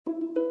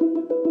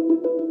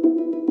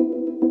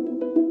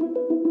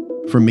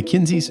From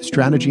McKinsey's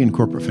Strategy and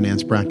Corporate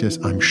Finance practice,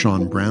 I'm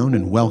Sean Brown,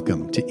 and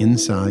welcome to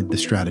Inside the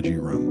Strategy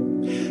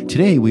Room.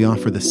 Today, we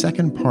offer the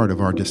second part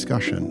of our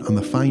discussion on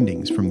the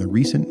findings from the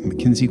recent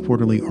McKinsey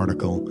quarterly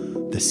article,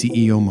 The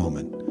CEO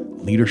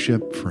Moment,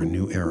 Leadership for a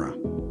New Era.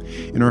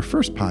 In our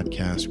first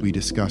podcast, we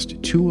discussed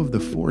two of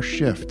the four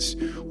shifts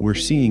we're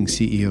seeing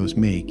CEOs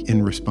make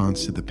in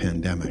response to the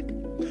pandemic.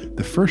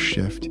 The first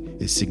shift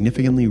is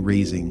significantly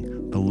raising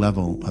the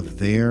level of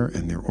their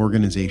and their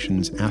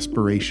organization's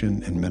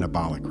aspiration and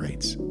metabolic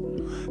rates.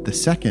 The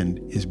second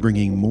is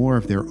bringing more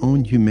of their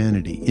own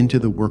humanity into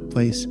the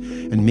workplace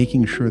and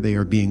making sure they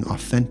are being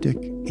authentic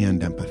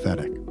and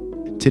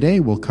empathetic.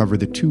 Today, we'll cover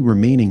the two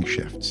remaining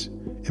shifts,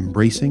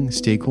 embracing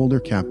stakeholder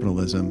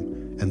capitalism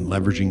and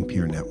leveraging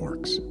peer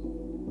networks.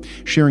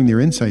 Sharing their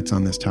insights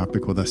on this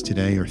topic with us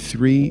today are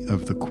three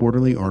of the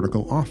quarterly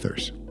article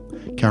authors.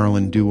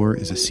 Carolyn Dewar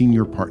is a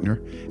senior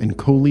partner and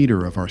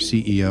co-leader of our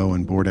CEO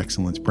and Board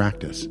Excellence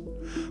practice.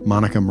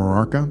 Monica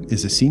Mararca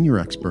is a senior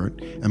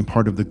expert and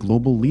part of the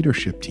global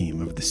leadership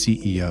team of the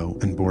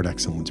CEO and Board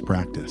Excellence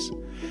practice.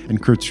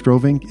 And Kurt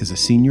Strovink is a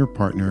senior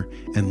partner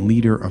and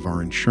leader of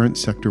our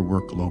insurance sector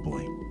work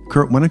globally.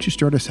 Kurt, why don't you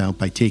start us out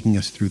by taking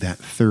us through that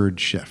third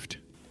shift?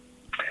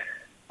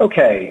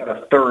 Okay,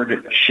 the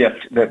third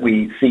shift that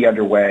we see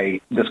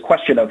underway, this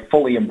question of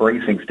fully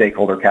embracing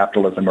stakeholder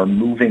capitalism or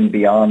moving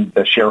beyond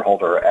the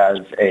shareholder as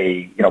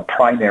a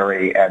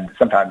primary and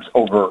sometimes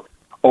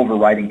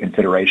overriding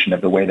consideration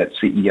of the way that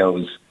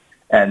CEOs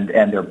and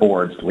their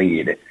boards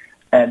lead.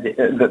 And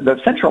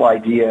the central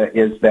idea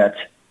is that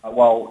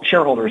while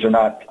shareholders are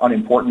not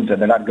unimportant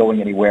and they're not going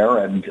anywhere,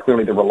 and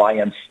clearly the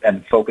reliance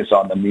and focus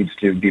on them needs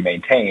to be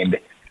maintained,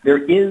 there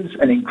is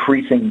an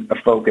increasing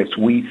focus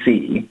we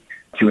see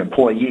to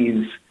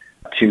employees,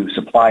 to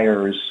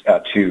suppliers,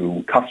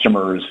 to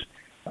customers,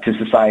 to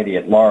society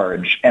at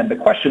large. And the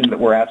question that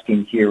we're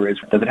asking here is,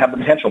 does it have the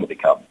potential to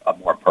become a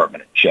more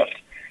permanent shift?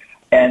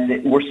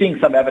 And we're seeing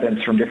some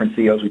evidence from different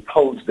CEOs. We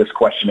posed this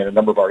question in a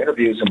number of our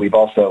interviews, and we've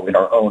also, in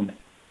our own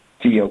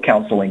CEO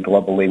counseling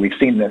globally, we've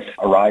seen this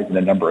arise in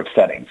a number of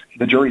settings.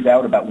 The jury's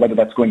out about whether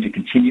that's going to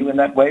continue in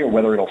that way or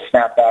whether it'll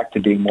snap back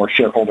to being more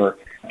shareholder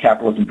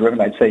capitalism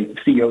driven. I'd say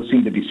CEOs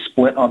seem to be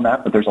split on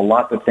that, but there's a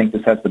lot that think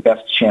this has the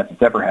best chance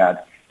it's ever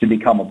had to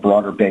become a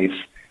broader base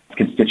of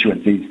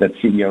constituencies that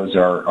CEOs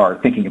are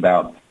thinking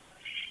about.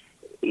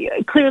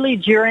 Clearly,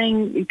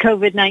 during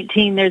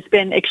COVID-19, there's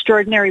been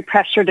extraordinary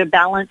pressure to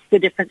balance the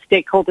different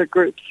stakeholder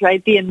groups,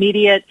 right? The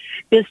immediate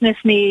business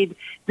need,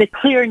 the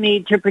clear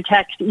need to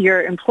protect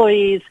your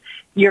employees,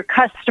 your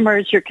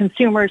customers, your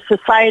consumers,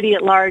 society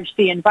at large,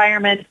 the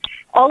environment.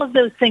 All of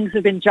those things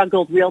have been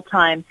juggled real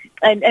time.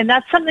 And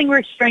that's something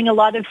we're hearing a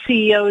lot of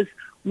CEOs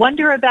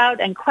wonder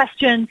about and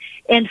question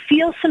and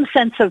feel some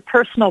sense of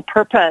personal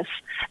purpose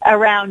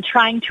around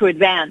trying to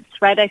advance,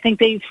 right? I think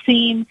they've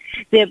seen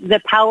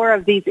the power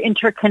of these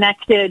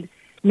interconnected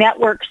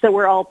networks that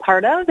we're all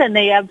part of, and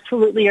they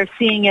absolutely are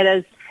seeing it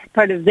as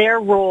part of their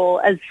role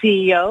as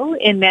CEO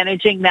in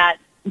managing that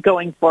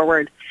going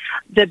forward.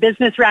 The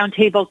Business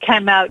Roundtable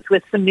came out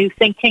with some new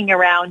thinking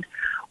around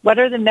what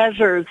are the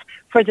measures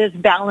for this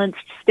balanced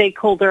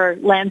stakeholder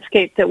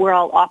landscape that we're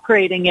all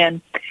operating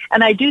in.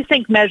 And I do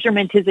think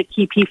measurement is a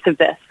key piece of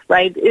this,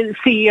 right?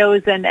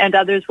 CEOs and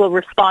others will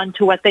respond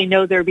to what they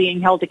know they're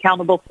being held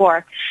accountable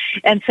for.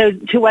 And so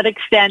to what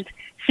extent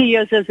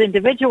CEOs as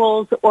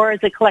individuals or as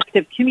a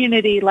collective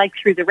community, like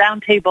through the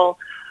roundtable,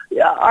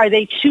 are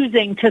they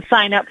choosing to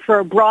sign up for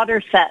a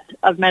broader set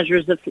of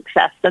measures of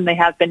success than they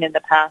have been in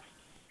the past?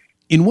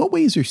 In what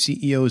ways are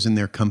CEOs and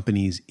their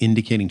companies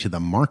indicating to the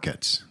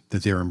markets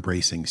that they're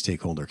embracing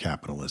stakeholder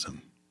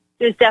capitalism?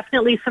 There's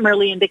definitely some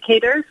early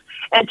indicators.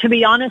 And to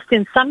be honest,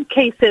 in some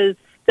cases,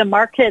 the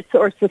markets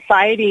or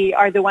society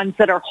are the ones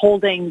that are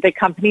holding the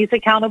companies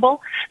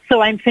accountable.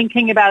 So I'm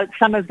thinking about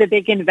some of the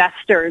big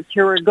investors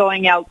who are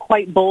going out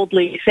quite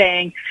boldly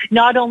saying,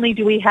 not only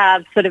do we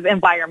have sort of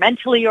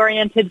environmentally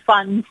oriented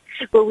funds,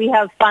 but we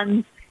have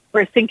funds.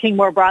 We're thinking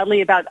more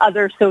broadly about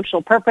other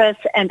social purpose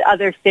and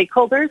other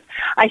stakeholders.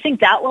 I think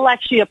that will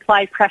actually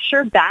apply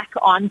pressure back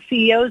on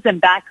CEOs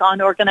and back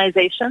on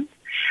organizations.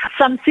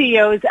 Some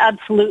CEOs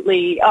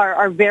absolutely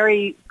are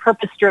very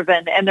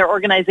purpose-driven, and their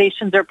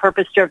organizations are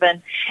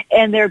purpose-driven,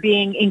 and they're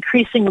being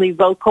increasingly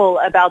vocal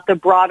about the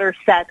broader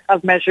set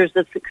of measures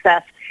of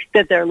success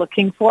that they're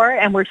looking for,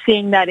 and we're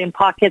seeing that in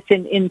pockets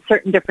in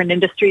certain different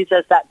industries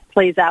as that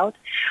plays out.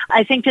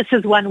 I think this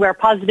is one where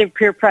positive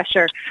peer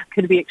pressure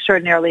could be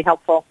extraordinarily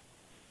helpful.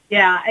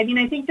 Yeah, I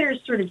think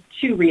there's sort of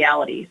two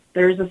realities.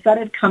 There's a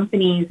set of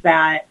companies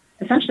that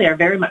essentially are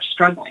very much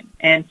struggling,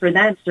 and for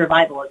them,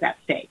 survival is at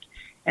stake.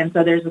 And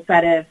so there's a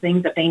set of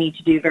things that they need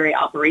to do very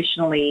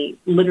operationally,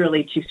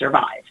 literally to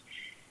survive.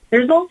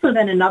 There's also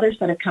then another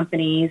set of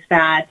companies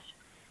that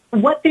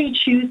what they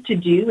choose to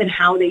do and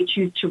how they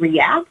choose to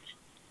react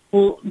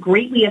will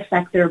greatly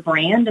affect their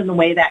brand and the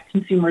way that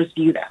consumers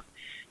view them.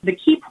 The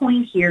key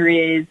point here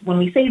is when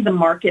we say the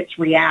markets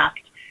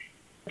react,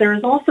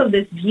 there's also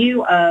this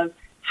view of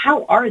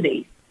how are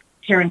they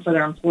caring for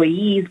their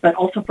employees, but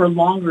also for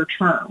longer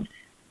term.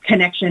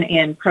 connection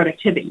and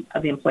productivity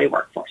of the employee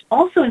workforce.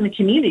 Also in the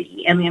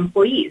community and the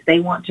employees, they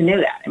want to know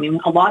that. I mean,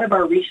 a lot of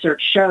our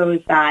research shows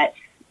that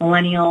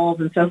millennials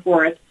and so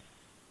forth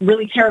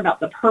really care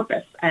about the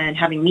purpose and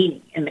having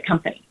meaning in the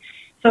company.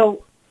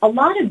 So a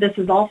lot of this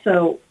is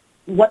also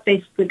what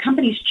the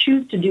companies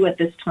choose to do at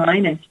this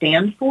time and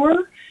stand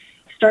for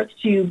starts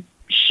to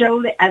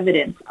show the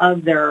evidence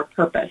of their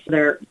purpose,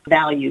 their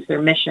values,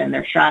 their mission,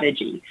 their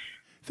strategy.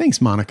 Thanks,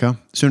 Monica.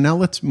 So now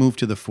let's move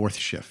to the fourth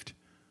shift.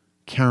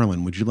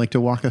 Carolyn, would you like to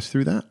walk us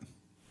through that?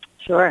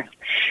 Sure.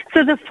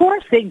 So the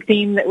fourth big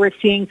theme that we're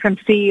seeing from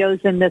CEOs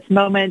in this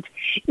moment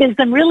is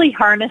them really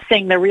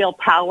harnessing the real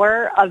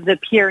power of the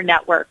peer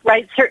network,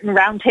 right? Certain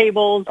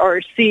roundtables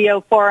or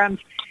CEO forums,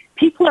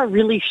 people are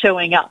really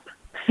showing up,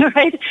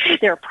 right?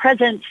 They're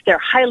present, they're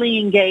highly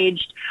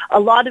engaged. A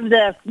lot of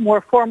the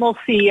more formal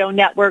CEO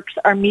networks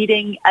are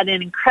meeting at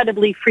an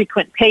incredibly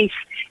frequent pace,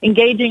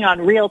 engaging on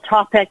real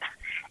topics,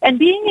 and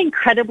being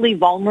incredibly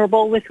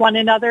vulnerable with one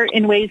another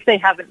in ways they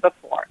haven't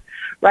before,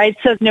 right?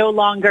 So it's no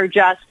longer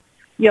just,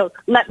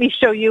 let me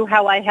show you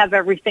how I have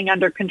everything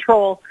under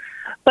control.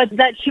 But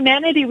that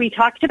humanity we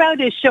talked about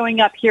is showing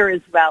up here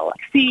as well.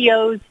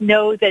 CEOs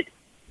know that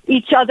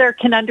each other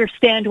can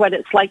understand what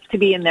it's like to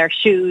be in their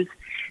shoes.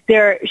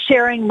 They're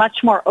sharing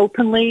much more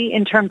openly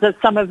in terms of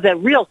some of the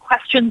real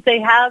questions they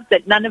have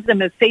that none of them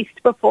have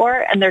faced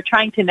before, and they're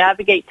trying to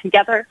navigate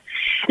together.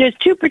 There's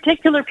two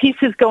particular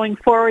pieces going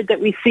forward that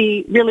we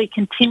see really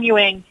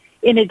continuing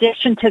in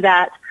addition to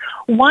that.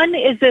 One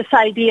is this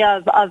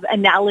idea of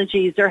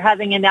analogies or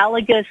having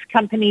analogous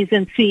companies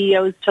and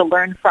CEOs to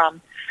learn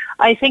from.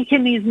 I think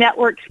in these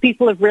networks,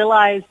 people have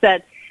realized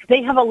that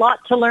they have a lot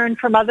to learn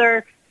from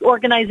other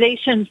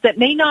organizations that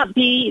may not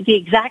be the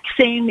exact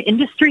same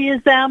industry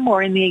as them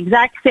or in the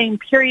exact same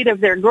period of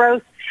their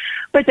growth,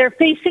 but they're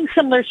facing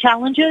similar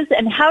challenges.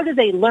 And how do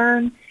they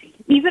learn?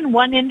 Even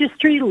one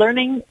industry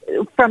learning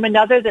from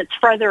another that's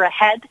farther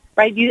ahead,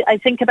 right? I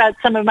think about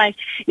some of my,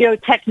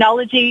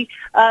 technology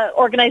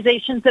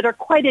organizations that are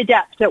quite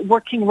adept at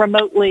working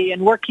remotely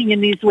and working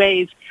in these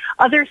ways.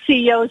 Other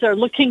CEOs are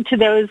looking to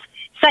those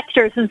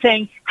sectors and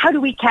saying, how do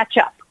we catch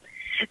up?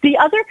 The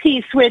other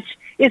piece, which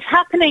is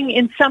happening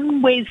in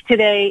some ways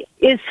today,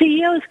 is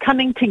CEOs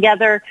coming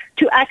together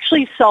to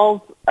actually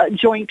solve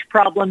joint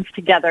problems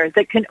together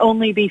that can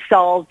only be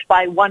solved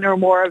by one or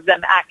more of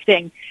them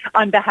acting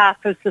on behalf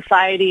of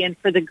society and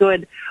for the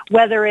good,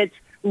 whether it's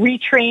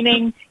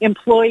retraining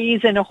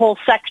employees in a whole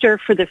sector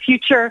for the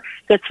future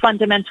that's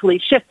fundamentally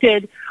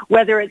shifted,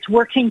 whether it's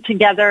working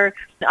together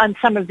on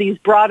some of these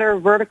broader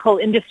vertical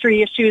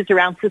industry issues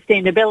around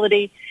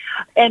sustainability.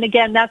 And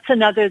again, that's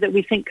another that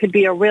we think could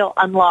be a real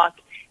unlock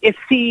if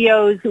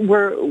CEOs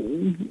were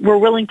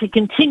willing to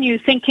continue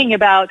thinking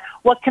about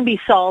what can be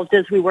solved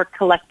as we work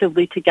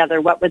collectively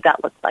together. What would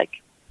that look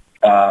like?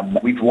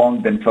 We've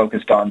long been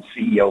focused on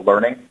CEO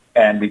learning,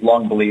 and we've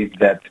long believed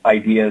that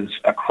ideas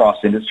across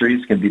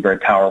industries can be very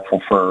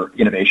powerful for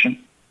innovation.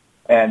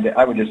 And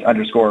I would just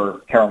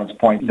underscore Carolyn's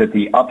point that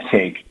the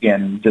uptake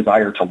in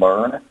desire to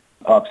learn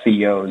of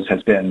CEOs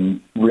has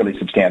been really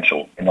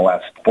substantial in the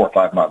last 4 or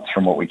 5 months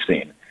from what we've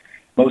seen.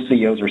 Most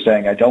CEOs are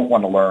saying, I don't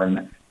want to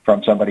learn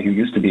from somebody who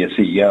used to be a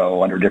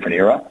CEO under a different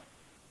era.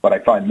 What I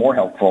find more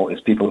helpful is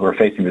people who are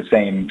facing the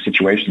same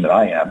situation that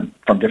I am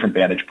from different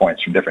vantage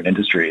points from different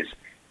industries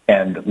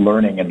and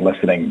learning and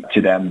listening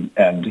to them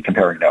and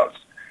comparing notes.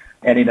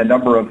 And in a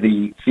number of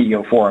the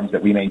CEO forums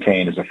that we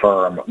maintain as a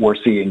firm, we're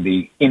seeing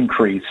the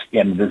increase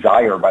in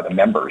desire by the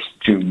members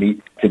to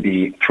meet to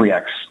be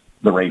 3x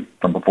the rate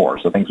from before.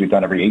 So things we've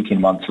done every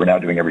 18 months, we're now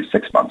doing every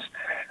 6 months.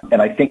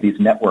 And I think these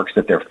networks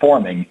that they're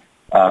forming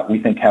we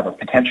think have a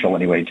potential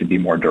anyway to be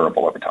more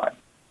durable over time.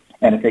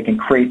 And if they can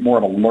create more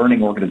of a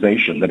learning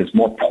organization that is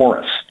more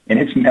porous in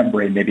its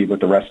membrane maybe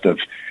with the rest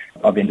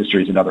of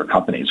industries and other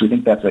companies, we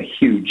think that's a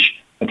huge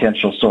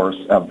potential source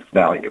of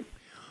value.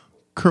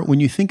 Kurt, when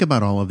you think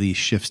about all of these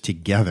shifts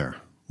together,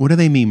 what do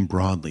they mean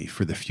broadly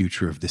for the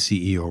future of the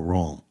CEO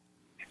role?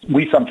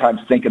 We sometimes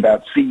think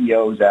about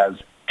CEOs as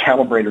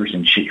calibrators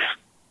in chief.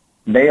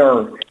 They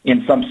are,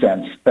 in some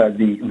sense,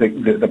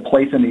 the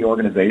place in the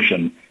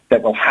organization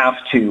that will have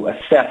to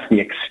assess the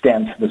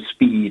extent, the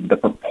speed, the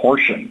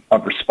proportion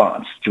of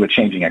response to a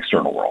changing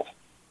external world.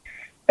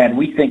 And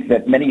we think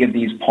that many of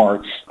these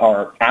parts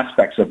are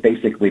aspects of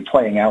basically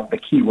playing out the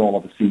key role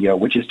of the CEO,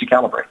 which is to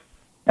calibrate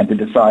and to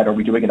decide, are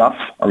we doing enough?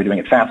 Are we doing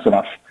it fast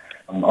enough?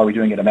 Are we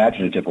doing it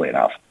imaginatively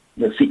enough?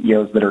 The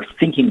CEOs that are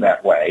thinking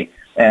that way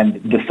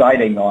and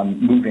deciding on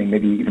moving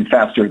maybe even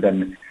faster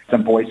than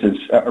some voices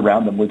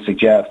around them would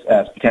suggest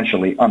as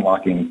potentially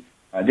unlocking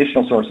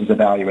additional sources of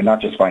value and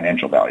not just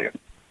financial value.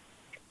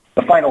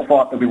 The final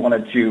thought that we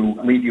wanted to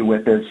leave you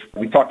with is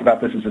we talked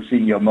about this as a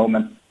CEO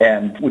moment,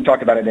 and we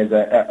talked about it as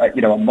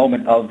a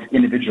moment of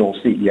individual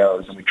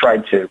CEOs, and we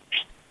tried to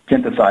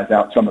synthesize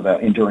out some of the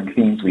enduring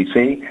themes we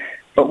see.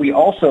 But we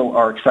also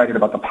are excited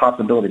about the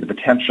possibility, the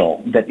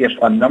potential, that if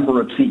a number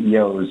of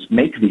CEOs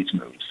make these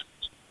moves,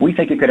 we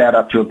think it could add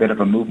up to a bit of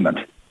a movement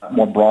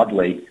more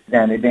broadly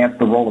and advance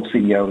the role of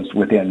CEOs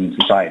within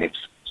societies.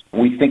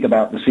 We think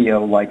about the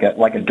CEO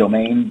like a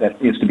domain that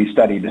is to be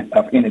studied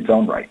in its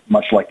own right,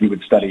 much like you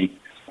would study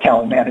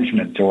talent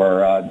management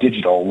or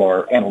digital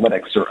or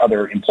analytics or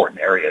other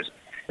important areas.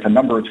 If a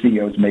number of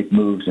CEOs make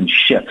moves and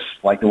shifts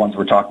like the ones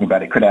we're talking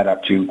about, it could add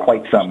up to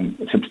quite some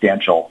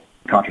substantial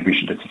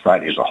contribution to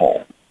society as a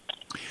whole.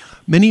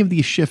 Many of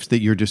these shifts that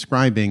you're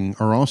describing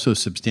are also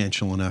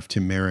substantial enough to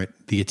merit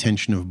the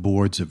attention of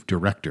boards of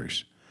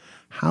directors.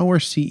 How are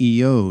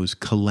CEOs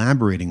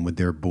collaborating with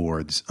their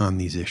boards on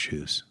these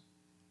issues?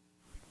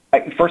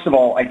 First of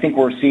all, I think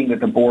we're seeing that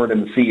the board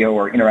and the CEO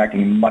are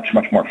interacting much,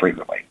 much more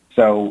frequently.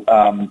 So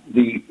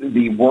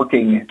the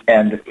working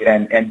and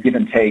give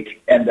and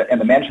take and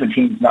the management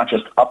teams not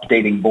just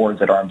updating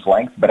boards at arm's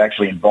length, but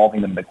actually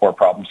involving them in the core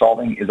problem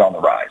solving is on the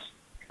rise.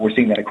 We're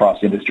seeing that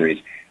across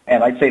industries.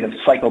 And I'd say the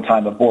cycle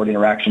time of board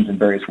interactions in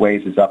various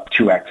ways is up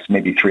 2x,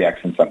 maybe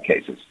 3x in some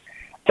cases.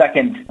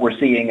 Second, we're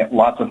seeing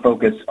lots of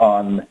focus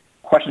on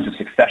questions of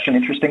succession,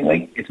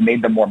 interestingly. It's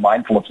made them more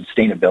mindful of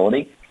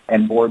sustainability,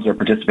 and boards are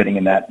participating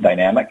in that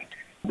dynamic.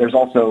 There's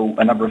also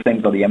a number of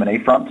things on the M&A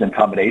front and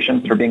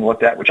combinations that are being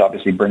looked at, which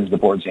obviously brings the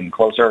boards in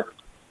closer.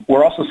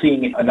 We're also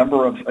seeing a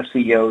number of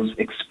CEOs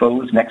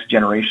expose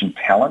next-generation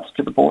talents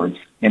to the boards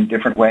in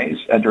different ways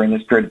during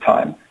this period of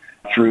time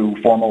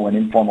through formal and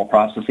informal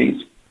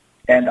processes.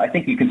 And I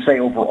think you can say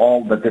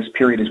overall that this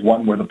period is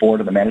one where the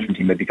board and the management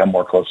team have become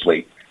more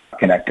closely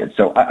connected.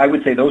 So I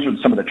would say those are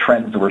some of the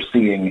trends that we're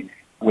seeing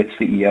with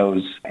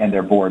CEOs and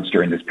their boards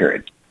during this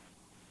period.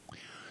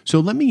 So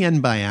let me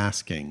end by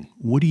asking,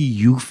 what do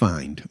you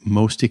find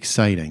most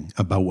exciting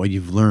about what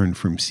you've learned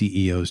from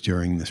CEOs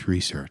during this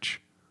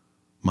research?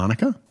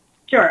 Monica?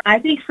 Sure. I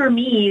think for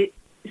me,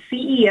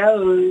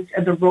 CEOs,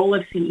 the role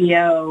of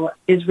CEO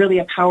is really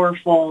a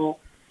powerful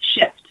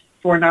shift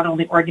for not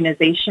only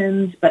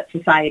organizations, but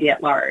society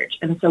at large.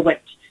 And so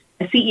what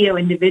a CEO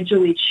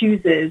individually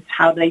chooses,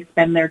 how they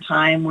spend their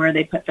time, where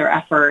they put their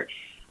effort,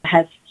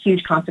 has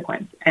huge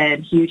consequence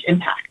and huge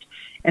impact.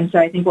 And so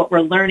I think what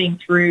we're learning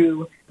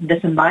through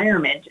this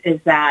environment is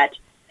that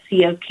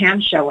CEOs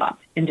can show up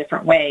in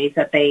different ways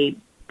that they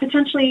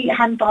potentially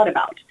hadn't thought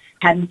about,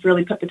 hadn't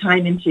really put the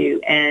time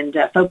into and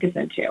focus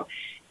into.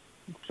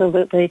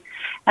 Absolutely.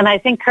 And I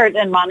think Kurt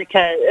and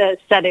Monica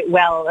said it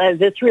well.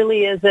 This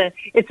really is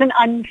it's an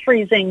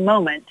unfreezing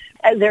moment.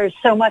 There's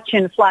so much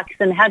in flux,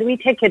 and how do we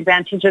take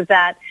advantage of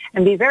that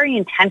and be very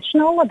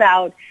intentional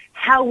about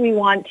how we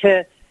want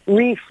to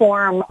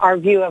reform our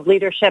view of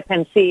leadership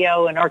and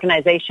CEO and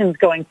organizations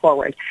going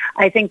forward.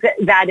 I think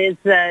that is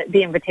the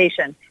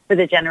invitation for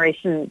the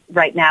generation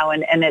right now,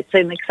 and it's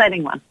an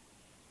exciting one.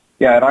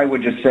 Yeah, and I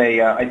would just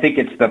say I think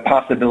it's the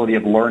possibility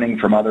of learning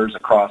from others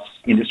across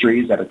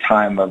industries at a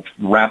time of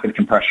rapid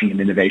compression and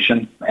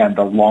innovation and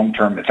the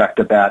long-term effect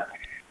of that.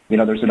 You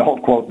know, there's an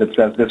old quote that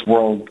says this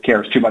world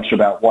cares too much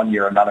about 1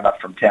 year and not enough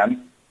from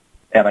 10.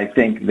 And I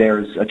think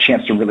there's a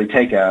chance to really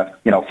take a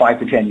 5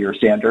 to 10 year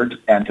standard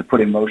and to put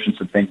in motion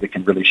some things that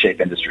can really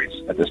shape industries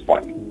at this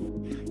point.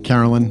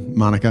 Carolyn,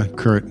 Monica,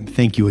 Kurt,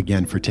 thank you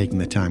again for taking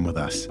the time with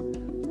us.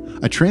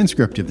 A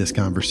transcript of this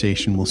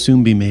conversation will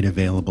soon be made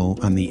available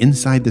on the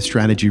Inside the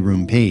Strategy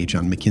Room page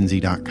on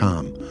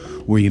McKinsey.com,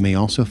 where you may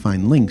also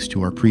find links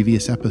to our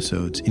previous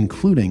episodes,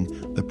 including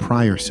the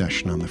prior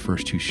session on the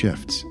first two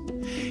shifts.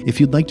 If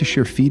you'd like to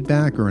share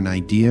feedback or an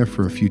idea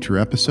for a future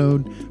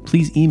episode,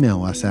 please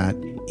email us at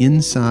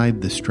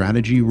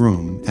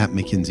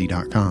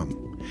insidethestrategyroom@mckinsey.com.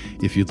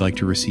 If you'd like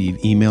to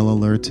receive email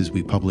alerts as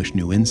we publish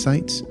new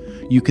insights,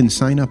 you can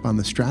sign up on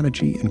the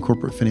Strategy and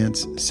Corporate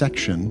Finance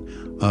section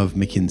of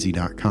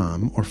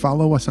McKinsey.com or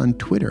follow us on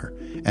Twitter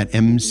at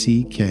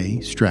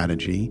MCK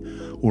Strategy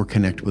or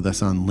connect with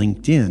us on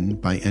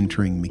LinkedIn by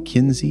entering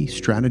McKinsey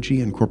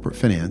Strategy and Corporate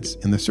Finance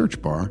in the search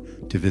bar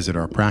to visit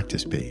our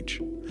practice page.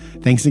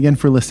 Thanks again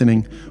for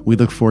listening. We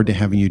look forward to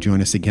having you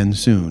join us again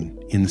soon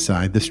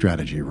inside the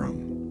Strategy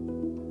Room.